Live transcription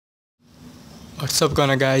What's up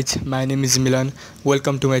gonna guys, my name is Milan.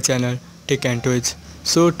 Welcome to my channel Tech and Toys.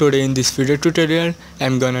 So today in this video tutorial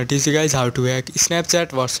I'm gonna teach you guys how to hack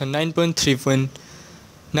Snapchat version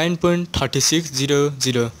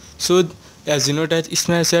 9.3600. So as you know that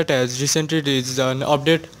Snapchat has recently released an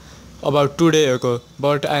update about 2 days ago,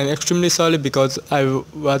 but I am extremely sorry because I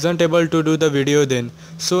wasn't able to do the video then.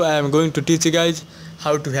 So I am going to teach you guys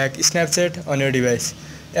how to hack Snapchat on your device.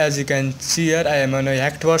 As you can see here, I am on a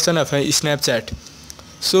hacked version of a Snapchat.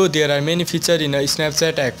 So there are many features in a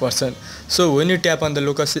Snapchat hack version. So when you tap on the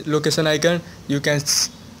location icon, you can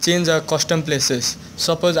change the custom places.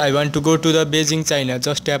 Suppose I want to go to the Beijing, China.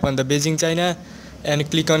 Just tap on the Beijing, China and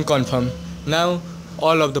click on confirm. Now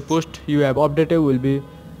all of the posts you have updated will be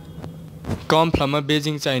come from a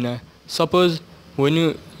Beijing, China. Suppose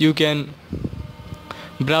when you can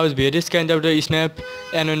browse various kinds of the snap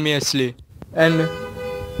anonymously, and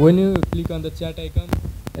when you click on the chat icon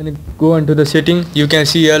and go into the setting, you can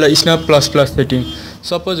see here a snap plus setting.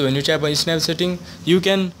 Suppose when you tap on snap setting, you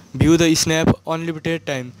can view the snap unlimited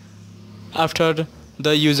time after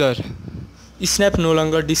the user. Snap no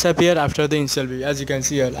longer disappear after the install view. As you can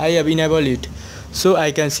see here, I have enabled it, so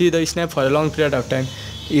I can see the snap for a long period of time.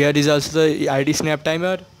 Here is also the ID snap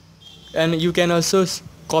timer, and you can also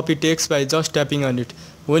copy text by just tapping on it.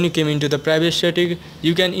 When you came into the private setting,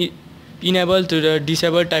 you can enable to the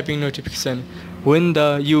disable typing notification. When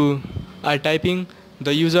you are typing,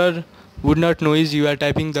 the user would not know you are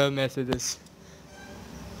typing the messages.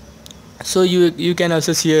 So you can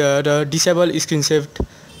also see the disable screenshot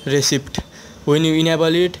receipt. When you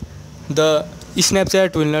enable it, the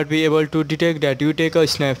Snapchat will not be able to detect that you take a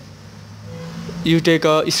snapshot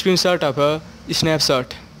of a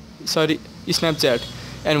Snapchat.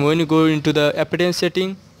 And when you go into the appearance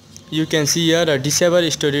setting, you can see here a disable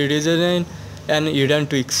story design and hidden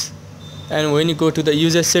tweaks. And when you go to the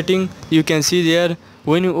user setting, you can see there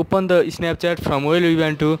when you open the Snapchat from where you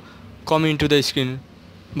want to come into the screen.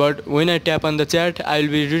 But when I tap on the chat, I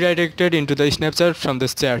will be redirected into the Snapchat from the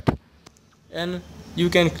chat. And you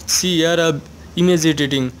can see here a image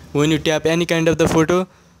editing. When you tap any kind of the photo,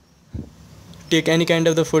 take any kind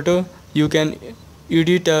of the photo, you can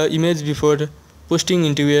edit the image before posting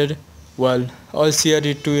into your wall or share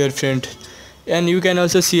it to your friend. And you can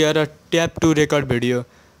also see here a tap to record video.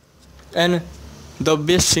 And the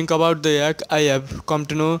best thing about the hack I have come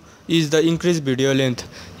to know is the increased video length.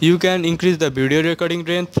 You can increase the video recording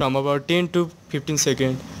length from about 10 to 50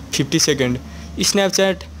 seconds.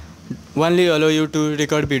 Snapchat only allow you to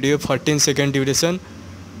record video for 10-second duration.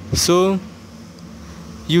 So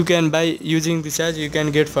you can, by using this as, you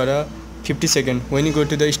can get for a 50 seconds. When you go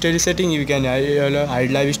to the story setting, you can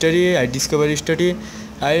hide live story, hide discovery story,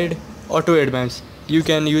 hide auto advance. You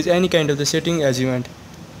can use any kind of the setting as you want.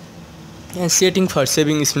 And setting for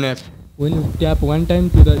saving snap. When you tap one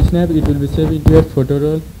time to the snap, it will be saved into your photo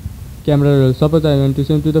roll, camera roll. Suppose I want to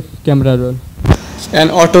save to the camera roll.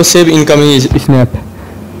 And auto save incoming snap.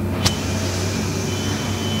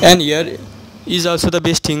 And here is also the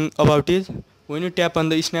best thing about it. When you tap on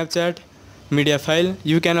the Snapchat media file,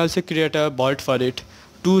 you can also create a vault for it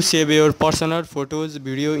to save your personal photos,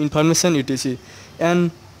 video, information, etc.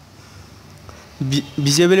 And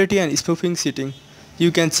visibility and spoofing setting,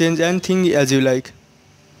 you can change anything as you like.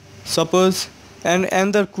 Suppose, and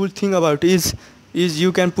another cool thing about is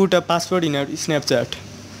you can put a password in your Snapchat.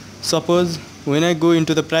 Suppose when I go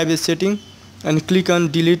into the private setting and click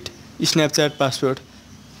on delete Snapchat password,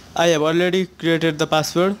 I have already created the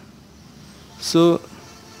password. So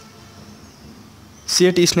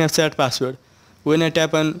set Snapchat password. When I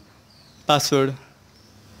tap on password,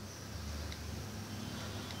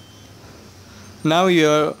 now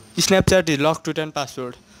your Snapchat is locked to 10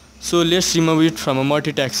 password. So let's remove it from a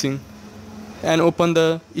multitasking and open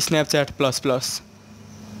the Snapchat plus.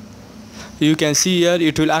 You can see here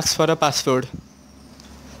it will ask for a password.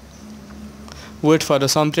 Wait for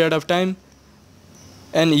some period of time.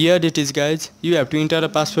 And here it is guys, you have to enter a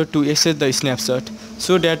password to access the Snapchat,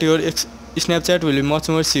 so that your Snapchat will be much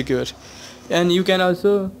more secure. And you can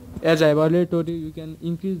also, as I have already told you can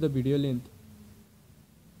increase the video length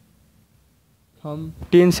from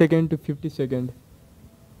 10 seconds to 50 seconds.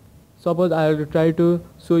 Suppose I will try to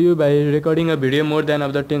show you by recording a video more than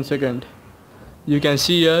of the 10 seconds. You can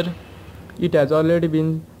see here it has already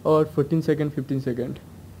been over 14 seconds, 15 seconds.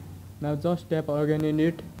 Now just tap again in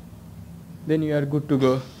it, then you are good to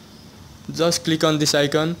go. Just click on this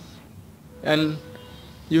icon and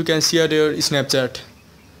you can see your Snapchat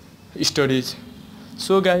stories.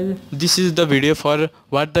 So guys, this is the video for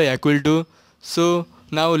what the hack will do. So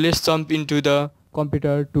now let's jump into the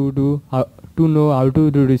computer to know how to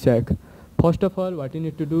do this hack. First of all, what you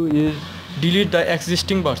need to do is delete the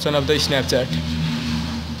existing version of the Snapchat.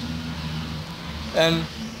 And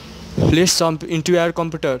let's jump into our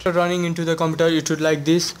computer. Running into the computer, it would like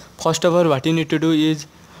this. First of all, what you need to do is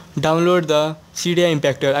download the cydia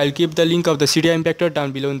impactor. I'll keep the link of the cydia impactor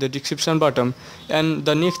down below in the description bottom. And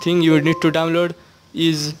the next thing you need to download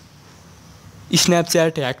is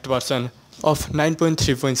Snapchat hacked version of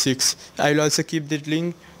 9.3.6. I will also keep the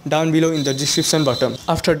link down below in the description bottom.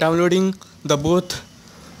 After downloading the both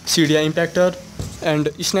cydia impactor and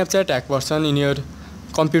Snapchat hack version in your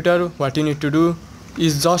computer, what you need to do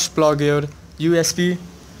is just plug your USB,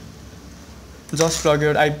 just plug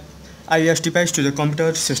your iOS device to the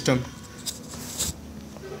computer system.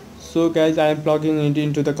 So guys, I am plugging it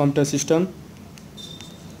into the computer system.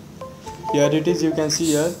 Here it is, you can see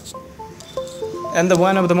here. And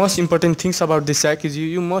one of the most important things about this hack is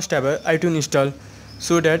you must have an iTunes installed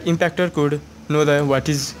so that impactor could know what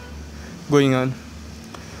is going on.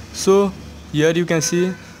 So here you can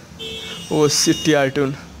see, oh cydia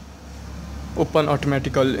iTunes open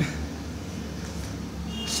automatically.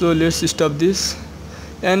 So let's stop this,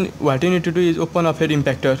 and what you need to do is open up your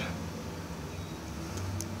impactor.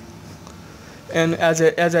 And as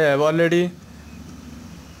I have already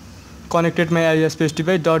connected my iOS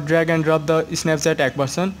device, drag and drop the Snapchat hack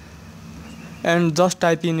version and just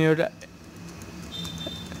type in your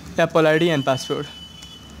Apple ID and password.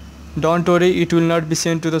 Don't worry, it will not be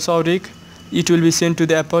sent to the Saurik, it will be sent to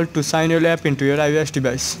the Apple to sign your app into your iOS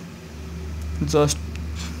device. Just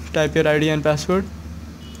type your ID and password.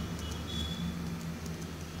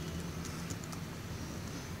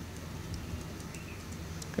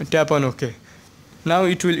 Tap on OK. Now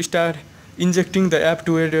it will start injecting the app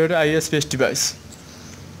to your iOS device.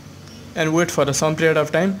 And wait for some period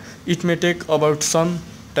of time. It may take about some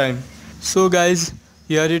time. So guys,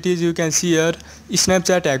 here it is, you can see here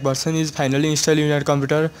Snapchat hack version is finally installed in your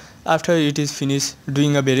computer after it is finished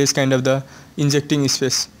doing a various kind of the injecting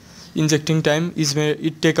time is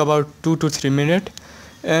it take about 2 to 3 minutes,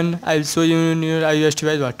 and I'll show you in your iOS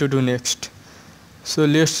device what to do next. So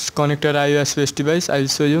let's connect our iOS device, I'll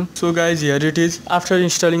show you. So guys, here it is. After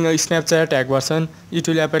installing a Snapchat hack version, it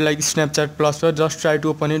will appear like Snapchat Plus. Just try to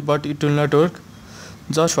open it, but it will not work.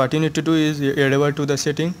 Just what you need to do is head over to the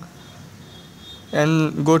setting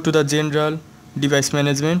and go to the general device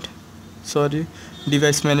management,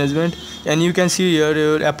 and you can see here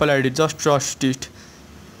your Apple ID. Just trust it.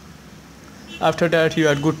 After that you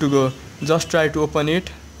are good to go. Just try to open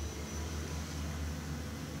it.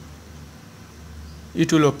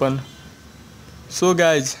 It will open. So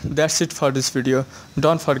guys, that's it for this video.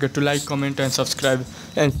 Don't forget to like, comment and subscribe,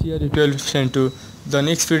 and share it with your friend too. The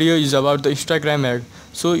next video is about the Instagram hack,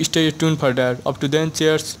 so stay tuned for that. Up to then,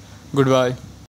 cheers, goodbye.